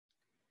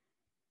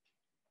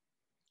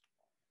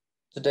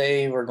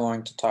Today we're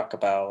going to talk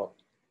about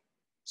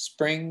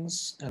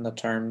springs in the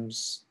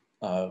terms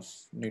of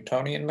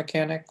Newtonian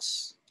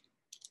mechanics.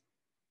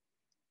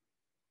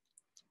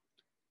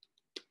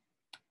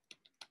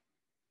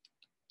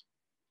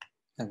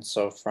 And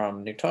so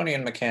from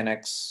Newtonian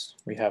mechanics,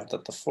 we have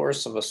that the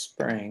force of a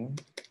spring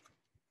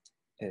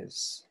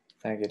is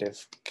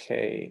negative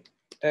kx,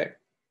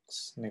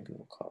 maybe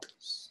we'll call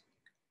this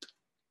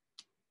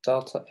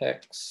delta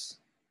x,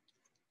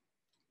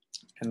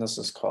 and this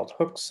is called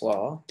Hooke's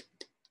law,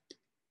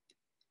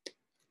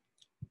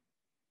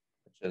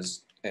 which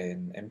is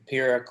an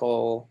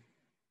empirical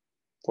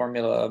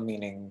formula,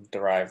 meaning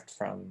derived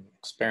from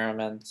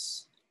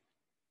experiments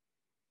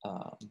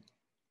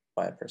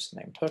by a person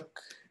named Hooke.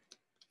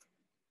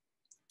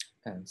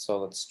 And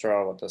so let's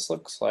draw what this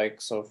looks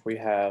like. So if we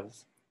have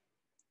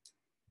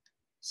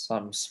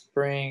some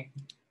spring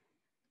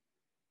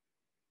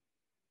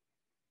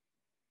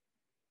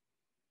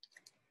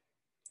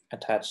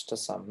attached to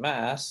some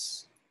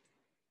mass,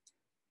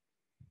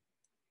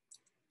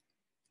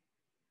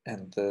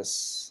 and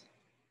this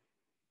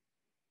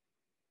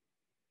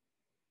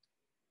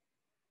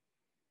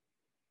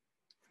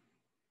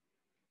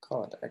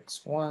call it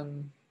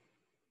x1.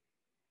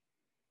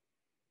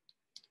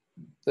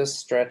 This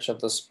stretch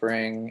of the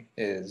spring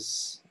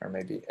is, or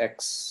maybe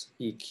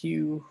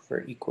xeq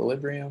for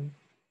equilibrium.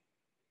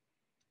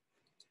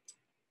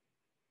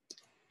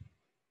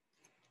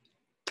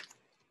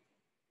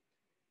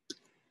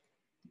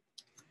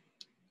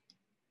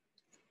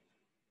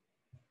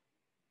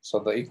 So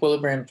the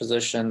equilibrium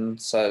position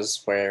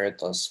says where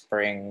the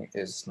spring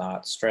is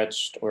not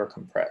stretched or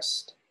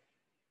compressed.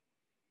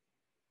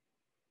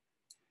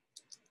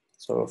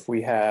 So if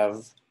we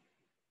have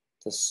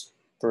the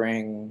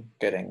spring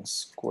getting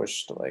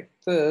squished like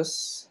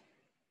this,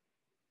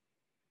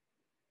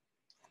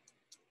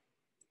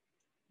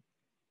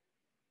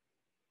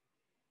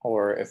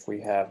 or if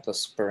we have the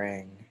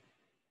spring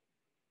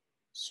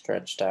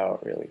stretched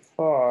out really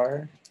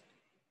far,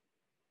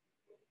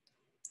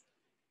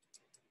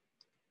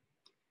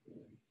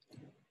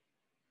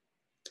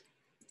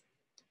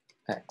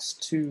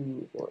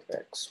 x2 or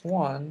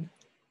x1,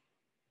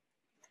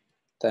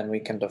 then we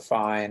can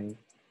define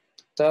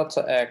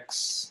delta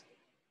x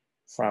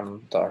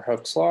from the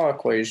Hooke's law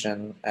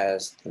equation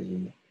as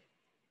the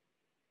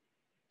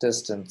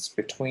distance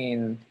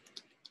between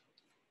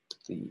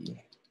the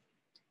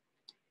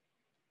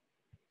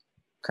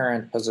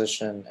current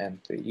position and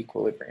the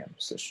equilibrium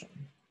position.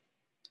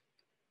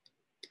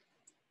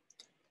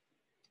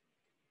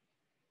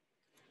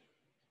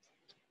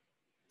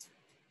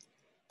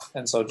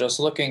 And so just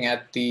looking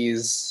at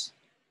these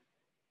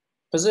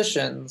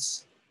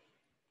positions,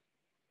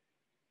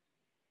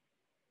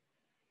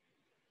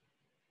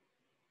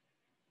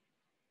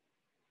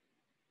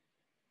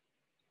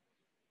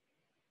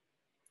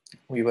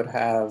 we would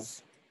have,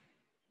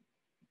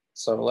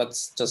 so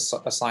let's just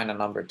assign a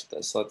number to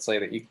this. Let's say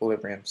the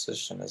equilibrium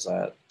position is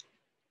at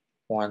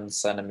 1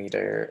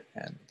 centimeter,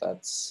 and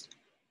that's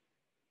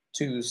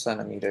 2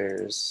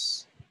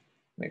 centimeters,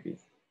 maybe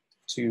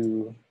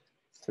 2,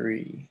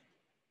 3,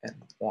 and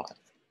 1.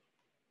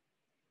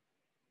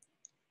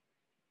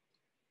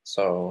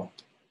 So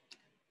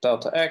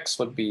delta x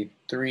would be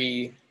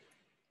 3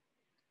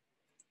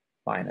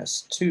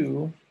 minus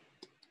 2,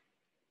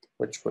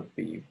 which would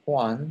be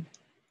 1,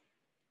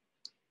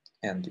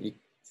 and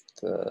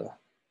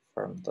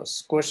from the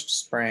squished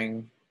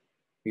spring,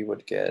 we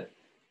would get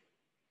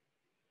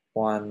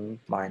 1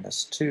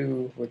 minus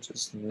 2, which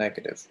is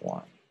negative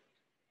 1.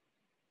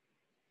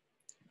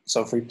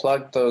 So if we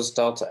plug those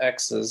delta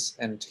x's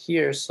into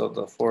here, so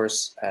the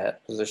force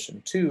at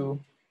position 2,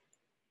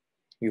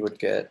 we would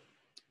get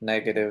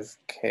negative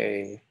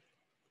k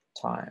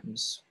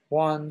times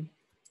 1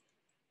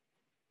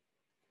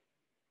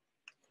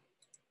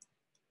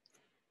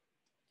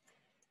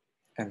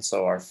 and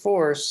so our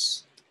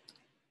force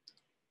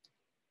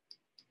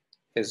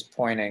is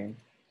pointing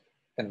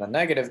in the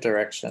negative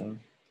direction,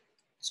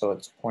 so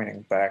it's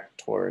pointing back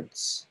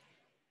towards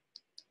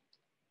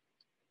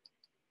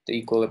the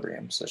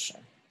equilibrium position.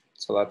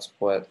 So that's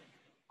what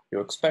you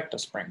expect a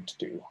spring to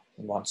do.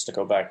 It wants to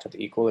go back to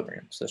the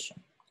equilibrium position.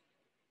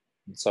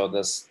 And so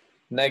this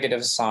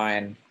negative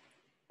sign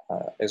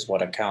is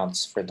what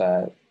accounts for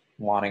that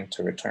wanting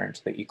to return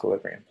to the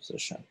equilibrium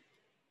position.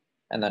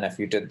 And then if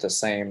you did the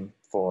same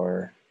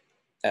for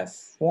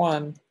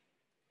F1,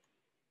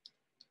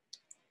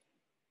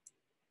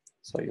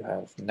 so you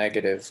have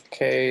negative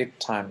k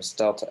times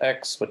delta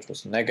x, which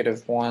was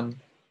negative 1.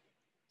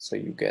 So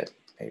you get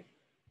a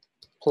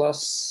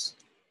plus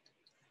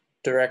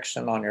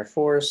direction on your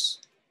force.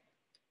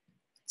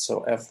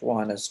 So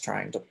F1 is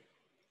trying to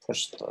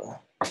push the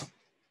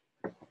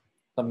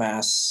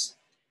mass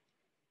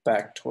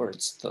back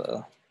towards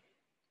the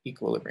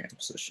equilibrium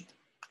position.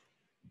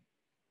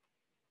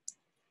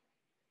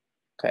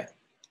 Okay,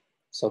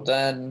 so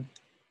then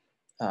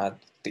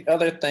the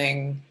other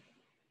thing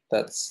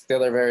that's the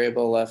other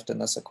variable left in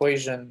this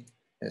equation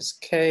is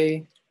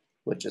k,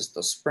 which is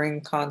the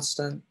spring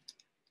constant.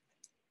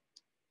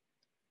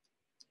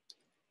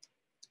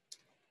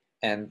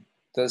 And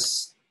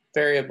this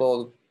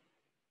variable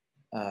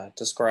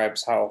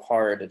describes how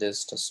hard it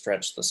is to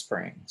stretch the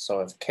spring. So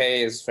if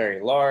K is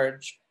very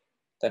large,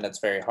 then it's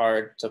very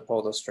hard to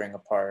pull the spring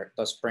apart.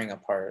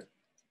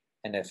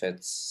 And if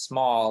it's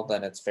small,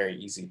 then it's very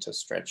easy to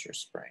stretch your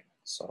spring.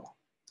 So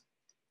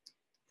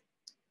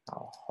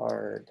how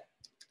hard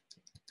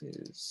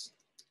is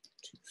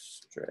to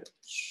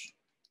stretch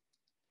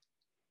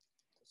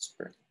the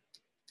spring?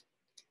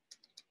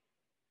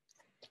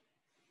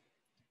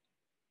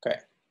 Okay,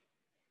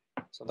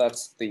 so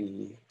that's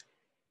the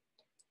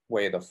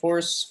way the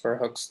force for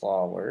Hooke's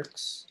law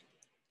works.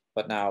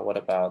 But now what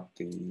about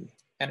the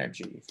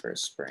energy for a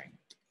spring?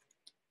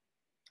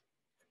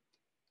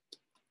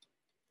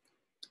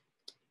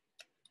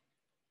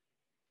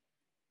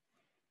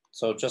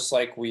 So just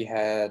like we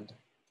had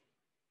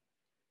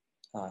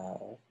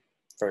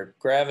for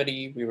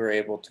gravity, we were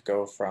able to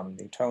go from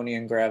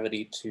Newtonian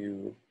gravity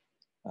to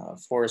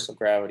force of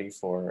gravity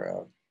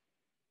for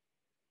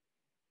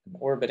an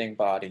orbiting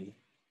body.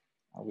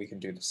 We can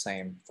do the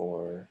same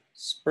for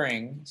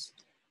springs.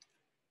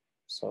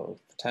 So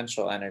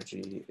potential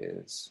energy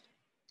is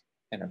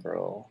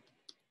integral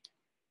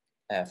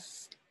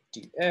F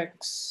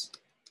dx.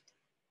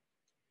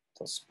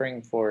 The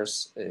spring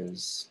force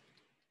is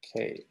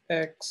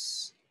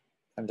Kx.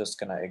 I'm just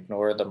going to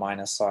ignore the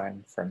minus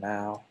sign for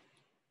now.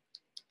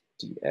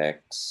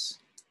 Dx.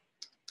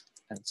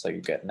 And so you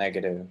get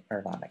negative,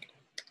 or not negative,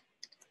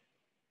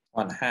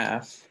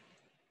 1/2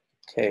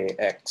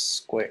 Kx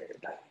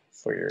squared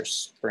for your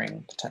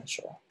spring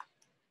potential.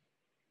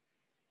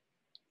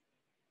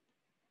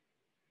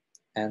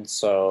 And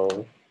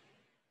so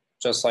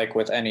just like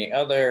with any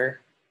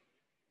other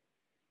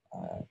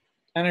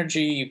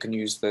energy, you can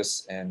use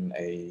this in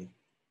a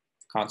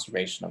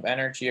conservation of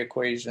energy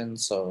equation.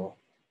 So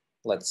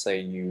let's say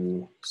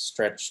you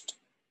stretched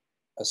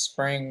a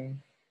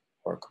spring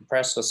or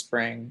compressed a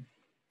spring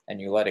and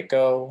you let it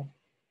go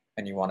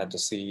and you wanted to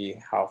see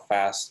how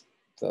fast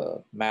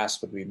the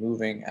mass would be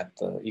moving at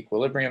the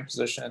equilibrium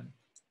position.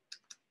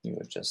 You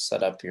would just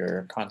set up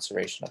your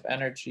conservation of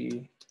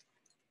energy,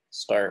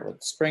 start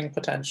with spring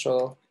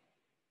potential,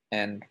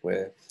 end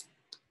with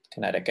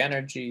kinetic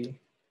energy.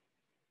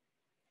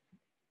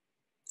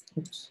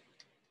 Oops.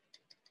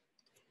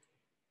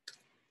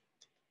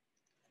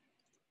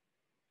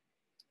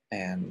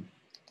 And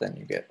then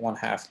you get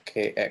 1/2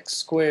 Kx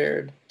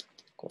squared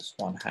equals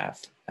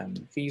 1/2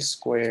 mv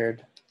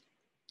squared.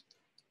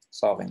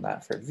 Solving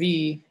that for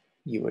v,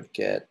 you would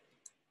get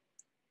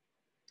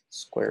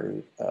square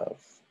root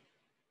of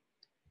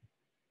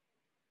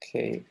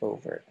k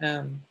over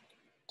m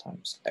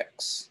times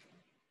x.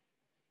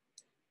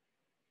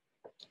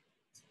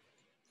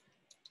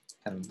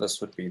 And this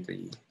would be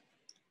the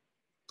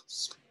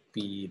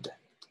speed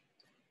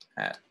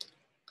at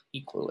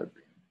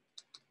equilibrium.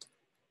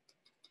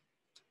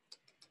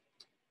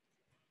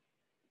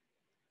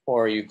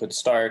 Or you could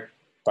start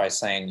by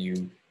saying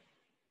you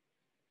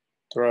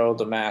throw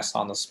the mass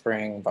on the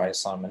spring by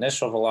some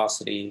initial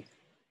velocity,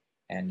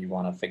 and you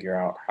want to figure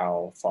out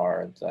how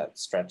far that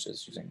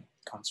stretches using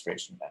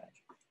conservation of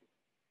energy.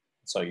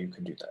 So you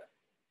can do that.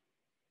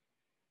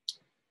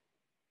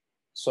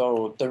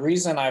 So the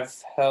reason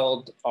I've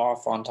held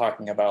off on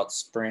talking about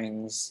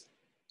springs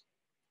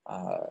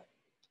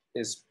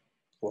is,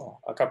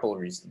 well, a couple of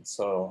reasons.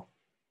 So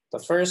the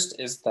first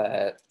is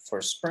that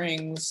for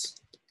springs,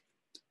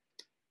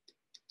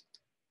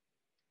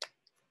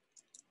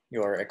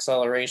 your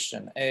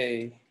acceleration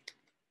A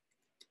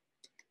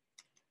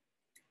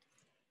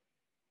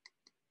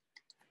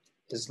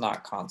is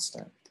not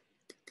constant.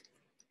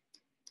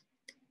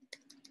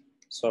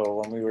 So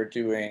when we were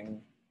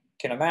doing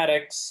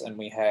kinematics and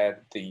we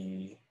had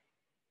the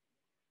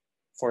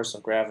force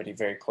of gravity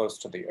very close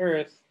to the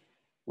Earth,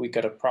 we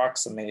could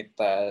approximate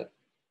that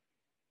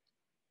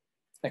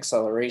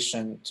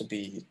acceleration to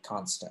be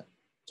constant,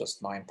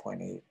 just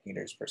 9.8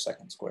 meters per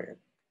second squared.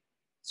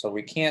 So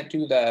we can't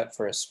do that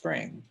for a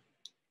spring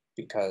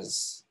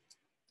because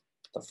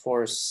the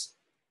force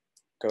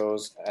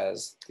goes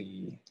as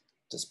the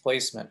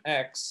displacement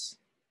x,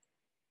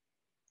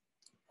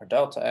 or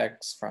delta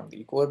x, from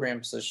the equilibrium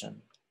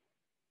position.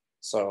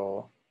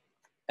 So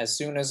as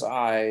soon as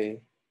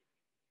I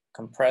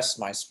compress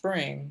my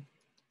spring,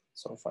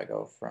 so if I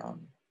go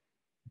from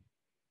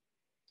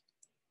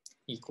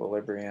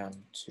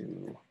equilibrium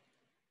to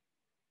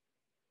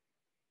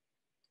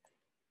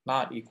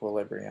not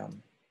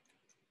equilibrium,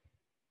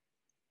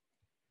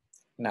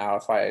 now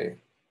if I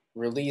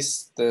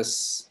release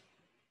this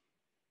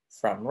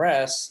from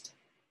rest,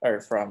 or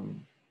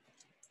from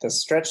the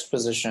stretched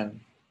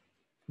position,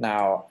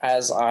 now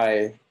as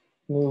I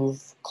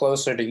move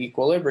closer to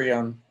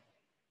equilibrium,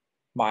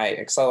 my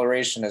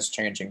acceleration is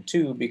changing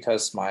too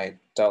because my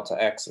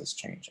delta x is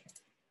changing.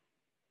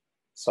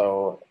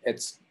 So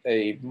it's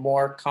a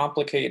more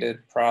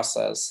complicated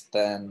process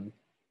than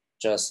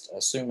just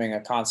assuming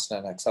a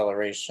constant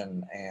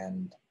acceleration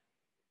and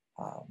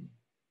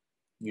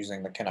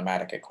using the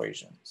kinematic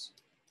equations.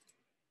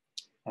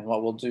 And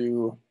what we'll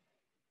do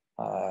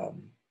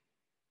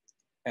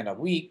in a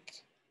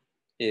week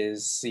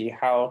is see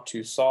how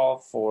to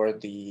solve for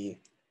the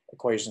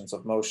equations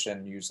of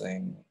motion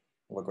using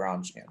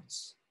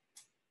Lagrangians.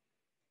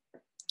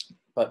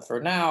 But for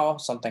now,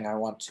 something I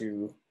want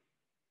to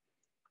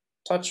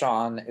touch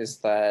on is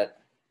that,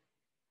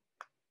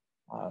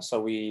 so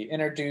we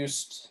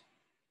introduced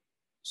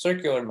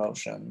circular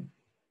motion,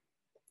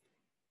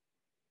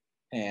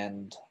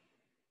 and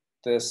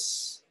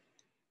this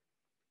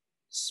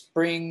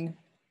spring,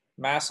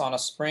 mass on a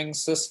spring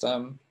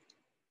system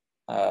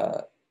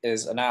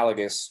is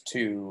analogous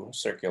to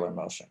circular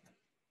motion.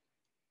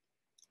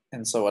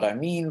 And so what I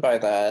mean by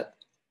that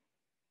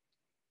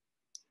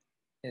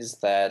is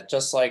that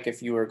just like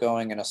if you were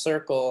going in a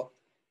circle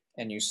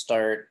and you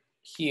start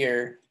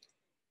here,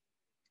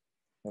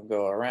 you'll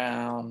go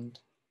around,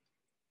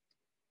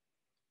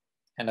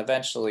 and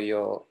eventually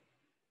you'll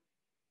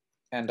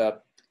end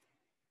up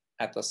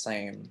at the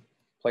same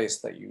place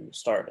that you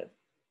started.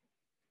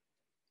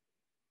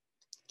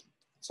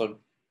 So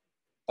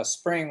a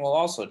spring will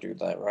also do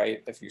that,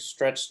 right? If you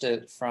stretched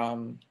it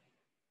from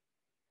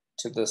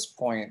to this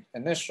point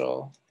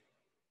initial,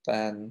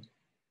 then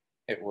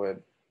it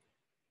would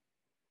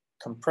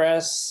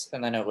compress,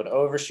 and then it would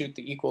overshoot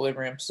the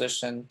equilibrium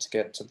position to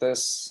get to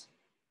this,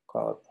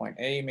 call it point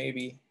A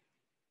maybe.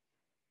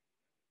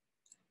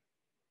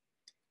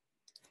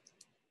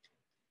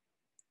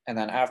 And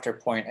then after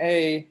point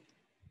A,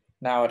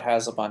 now it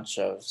has a bunch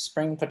of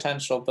spring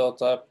potential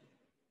built up,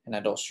 and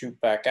it'll shoot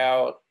back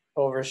out,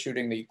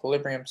 overshooting the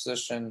equilibrium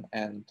position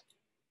and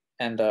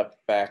end up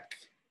back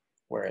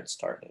where it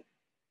started.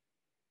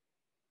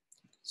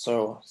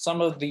 So some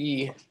of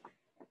the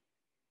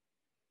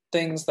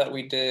things that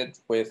we did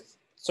with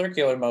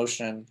circular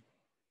motion,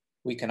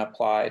 we can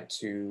apply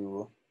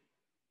to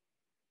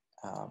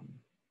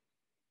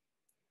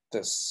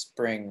this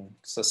spring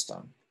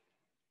system.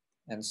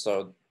 And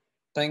so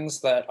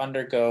things that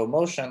undergo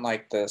motion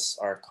like this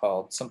are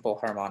called simple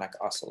harmonic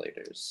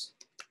oscillators.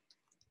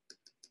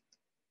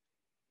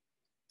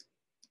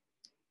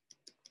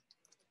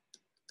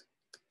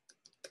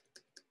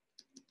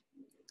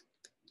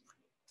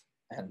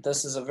 And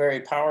this is a very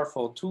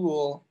powerful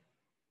tool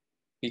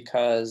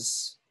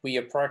because we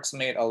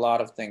approximate a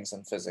lot of things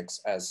in physics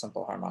as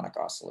simple harmonic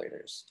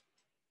oscillators.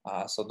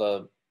 So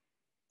the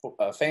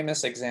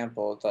famous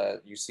example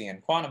that you see in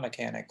quantum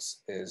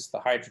mechanics is the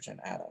hydrogen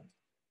atom.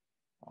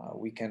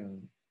 We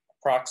can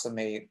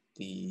approximate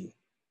the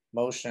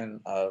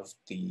motion of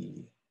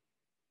the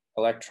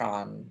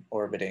electron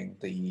orbiting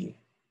the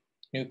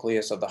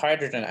nucleus of the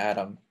hydrogen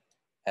atom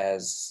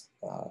as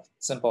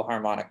simple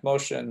harmonic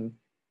motion,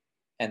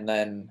 and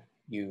then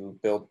you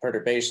build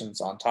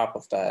perturbations on top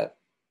of that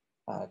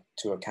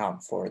to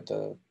account for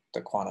the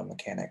quantum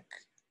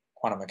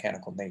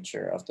mechanical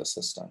nature of the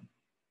system.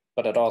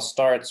 But it all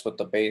starts with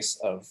the base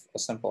of a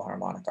simple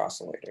harmonic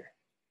oscillator.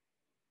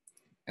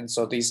 And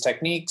so these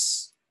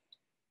techniques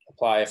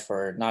apply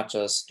for not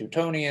just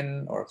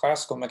Newtonian or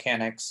classical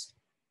mechanics,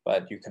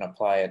 but you can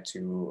apply it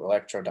to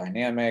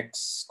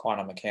electrodynamics,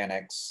 quantum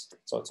mechanics.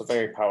 So it's a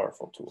very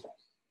powerful tool.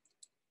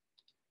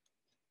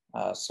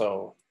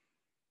 So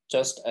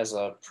just as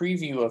a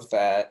preview of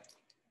that,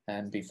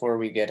 and before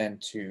we get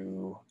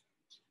into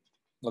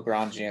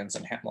Lagrangians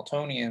and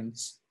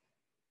Hamiltonians,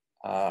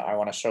 I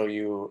want to show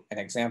you an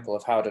example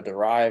of how to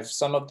derive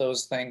some of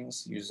those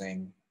things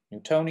using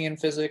Newtonian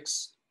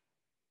physics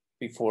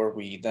before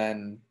we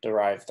then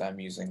derive them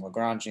using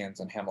Lagrangians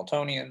and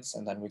Hamiltonians,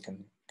 and then we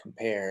can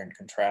compare and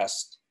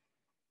contrast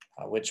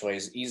which way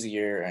is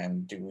easier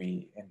and do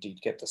we indeed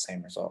get the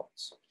same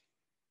results.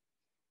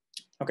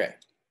 Okay,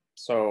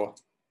 so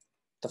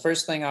the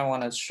first thing I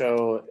want to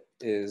show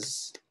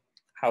is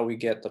how we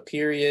get the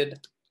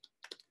period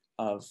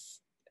of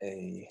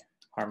a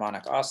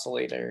harmonic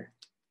oscillator.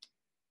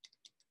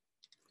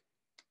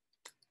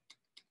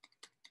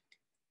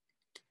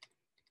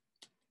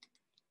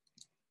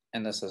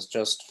 And this is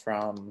just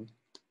from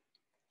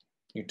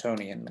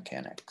Newtonian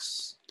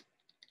mechanics.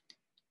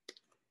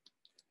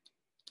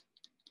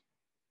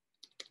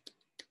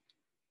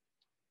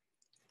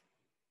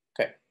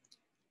 Okay,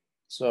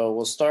 so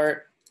we'll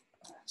start.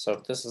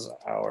 So this is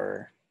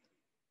our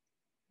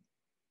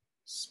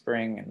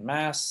spring and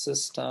mass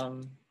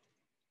system.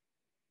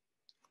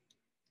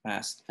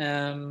 Mass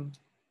M,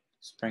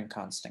 spring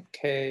constant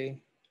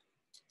K.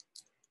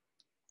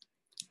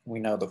 We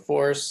know the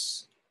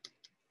force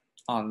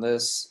on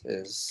this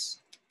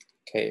is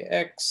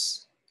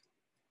Kx,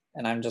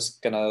 and I'm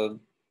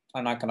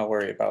not gonna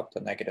worry about the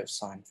negative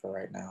sign for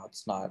right now.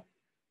 It's not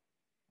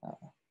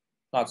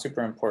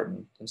super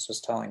important. It's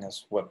just telling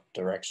us what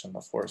direction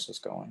the force is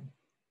going.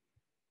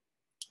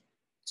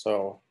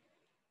 So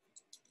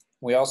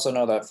we also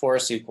know that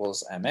force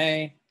equals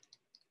ma.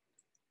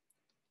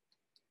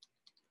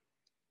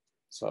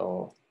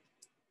 So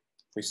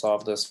if we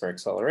solve this for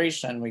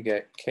acceleration, we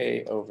get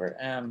k over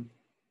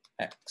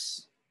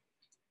mx.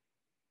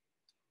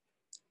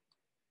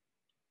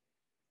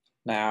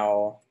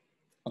 Now,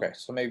 okay,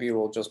 so maybe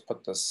we'll just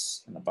put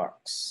this in a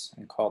box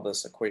and call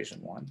this equation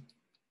 1.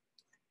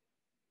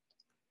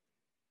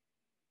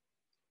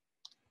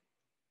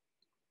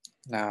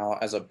 Now,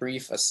 as a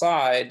brief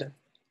aside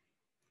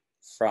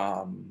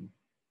from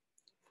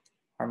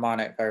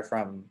harmonic or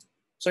from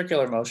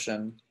circular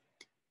motion,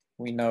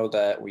 we know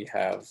that we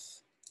have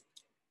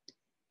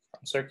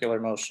from circular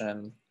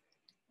motion,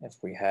 if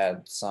we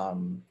had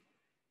some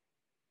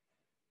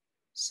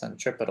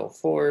centripetal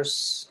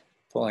force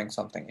pulling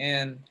something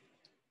in,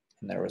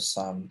 and there was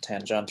some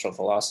tangential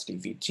velocity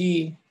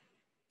vt,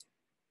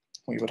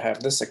 we would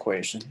have this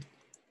equation,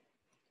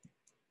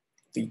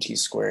 vt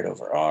squared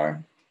over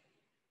r.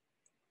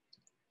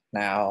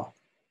 Now,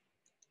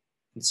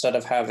 instead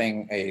of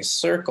having a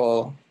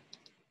circle,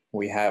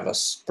 we have a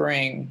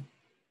spring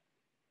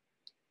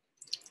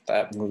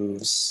that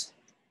moves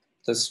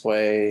this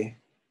way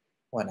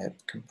when it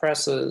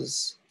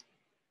compresses,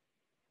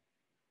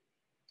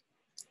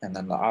 and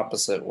then the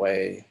opposite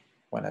way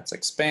when it's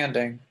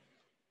expanding.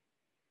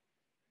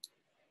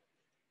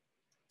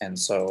 And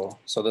so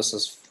this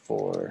is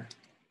for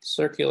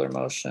circular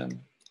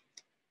motion.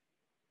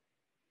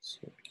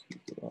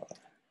 Circular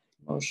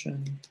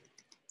motion.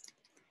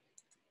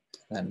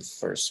 And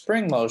for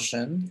spring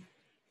motion,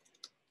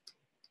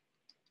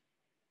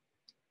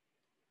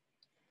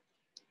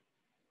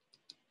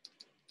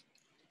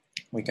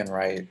 we can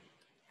write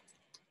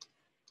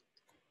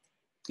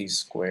v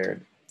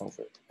squared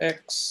over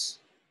x.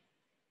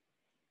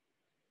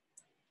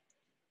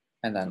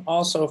 And then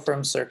also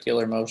from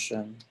circular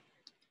motion,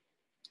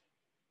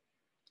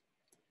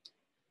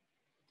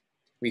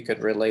 we could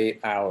relate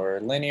our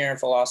linear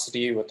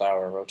velocity with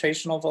our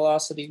rotational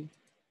velocity.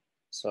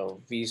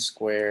 So v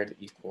squared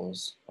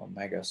equals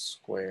omega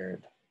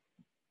squared,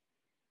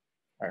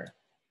 or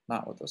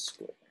not with a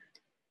square.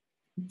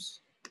 Oops.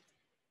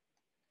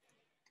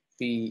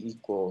 V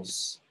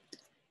equals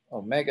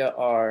omega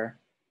r,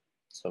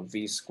 so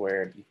v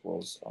squared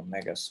equals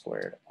omega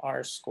squared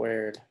r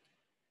squared.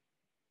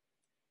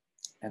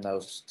 And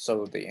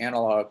so the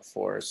analog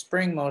for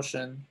spring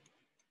motion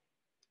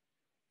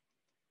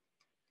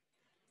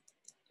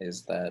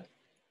is that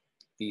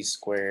v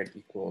squared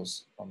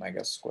equals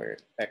omega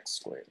squared x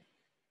squared.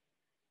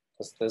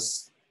 Because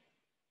this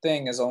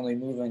thing is only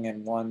moving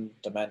in one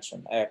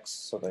dimension, x,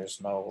 so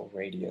there's no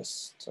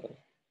radius to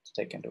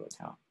take into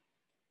account.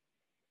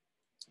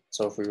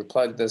 So if we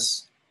replug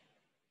this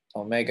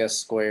omega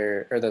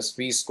squared, or this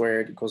v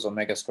squared equals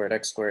omega squared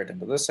x squared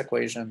into this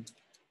equation,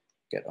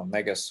 get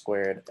omega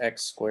squared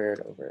x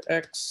squared over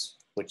x,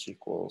 which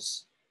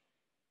equals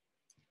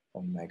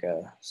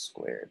omega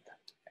squared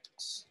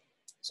x.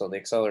 So the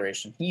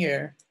acceleration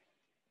here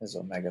is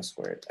omega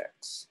squared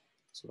x.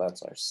 So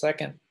that's our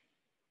second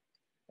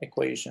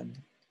equation.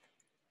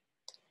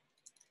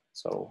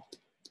 So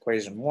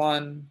equation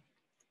 1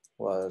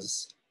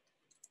 was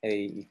a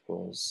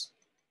equals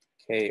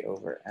k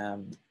over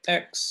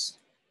mx.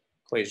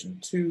 Equation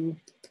 2,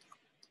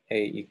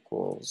 a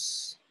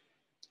equals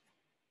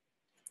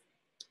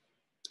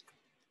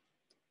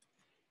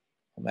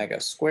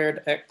omega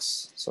squared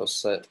x. So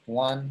set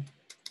 1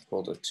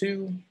 equal to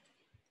 2.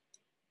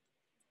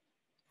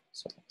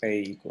 So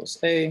a equals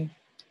a,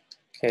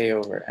 k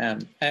over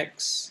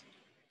mx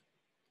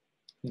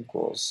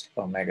equals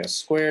omega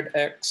squared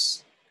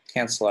x.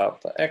 Cancel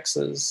out the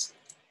x's,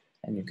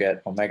 and you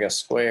get omega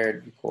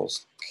squared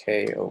equals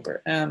k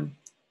over m.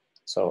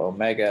 So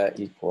omega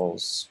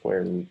equals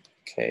square root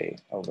k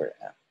over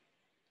m.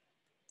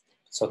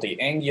 So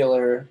the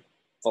angular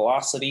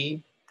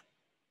velocity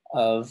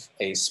of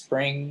a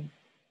spring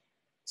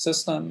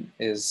system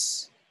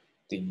is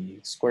the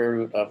square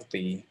root of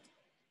the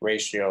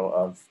ratio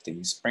of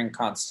the spring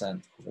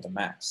constant over the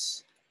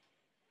mass.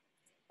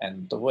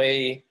 And the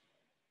way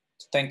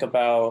to think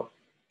about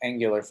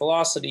angular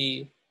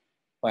velocity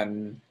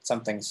when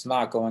something's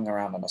not going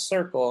around in a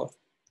circle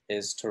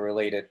is to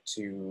relate it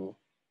to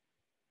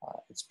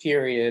its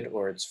period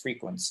or its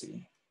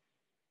frequency.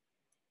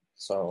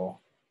 So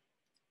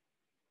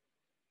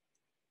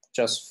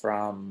just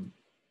from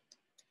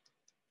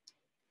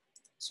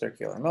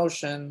circular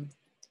motion,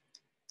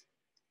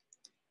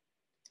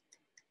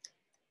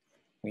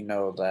 we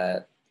know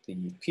that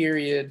the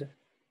period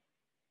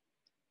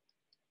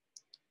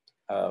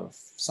of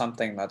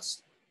something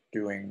that's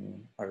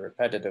doing a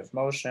repetitive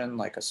motion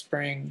like a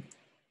spring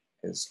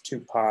is 2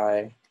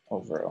 pi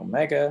over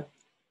omega.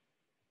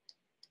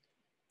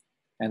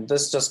 And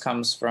this just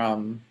comes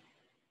from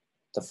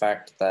the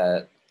fact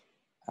that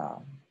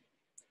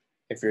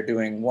if you're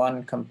doing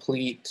one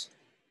complete,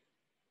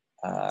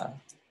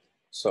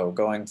 so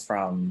going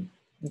from,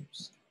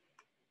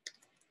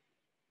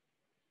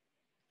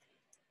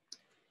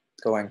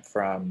 going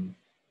from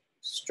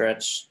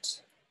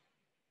stretched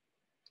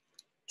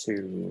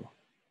to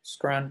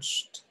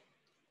scrunched,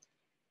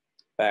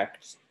 back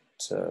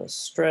to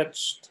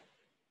stretched.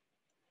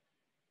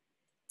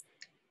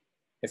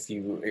 If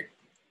you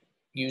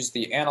use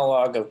the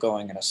analog of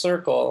going in a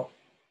circle,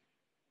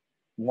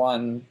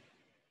 one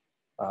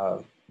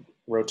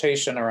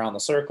rotation around the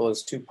circle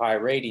is 2 pi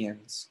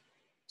radians.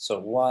 So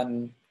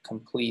one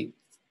complete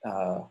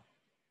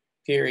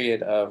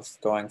period of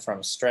going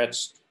from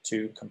stretched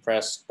to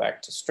compressed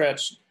back to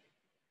stretched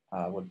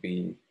would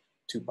be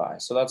 2 pi.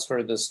 So that's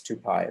where this 2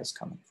 pi is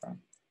coming from.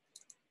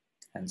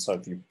 And so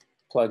if you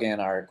plug in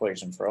our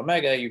equation for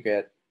omega, you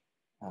get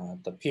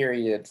the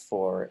period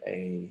for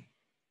a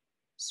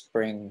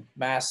spring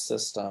mass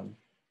system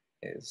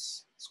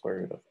is square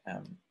root of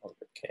m over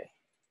k.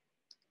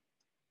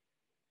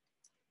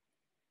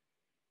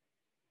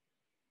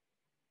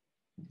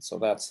 So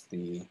that's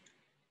the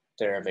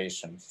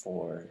derivation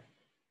for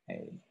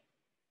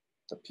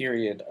the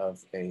period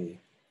of a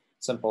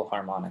simple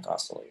harmonic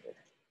oscillator.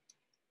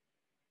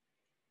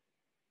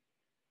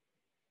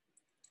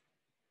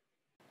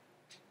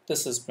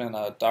 This has been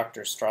a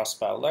Dr.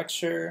 Strasbow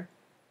lecture.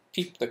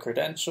 Peep the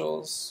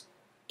credentials.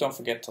 Don't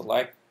forget to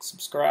like,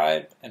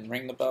 subscribe, and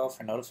ring the bell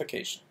for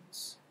notifications.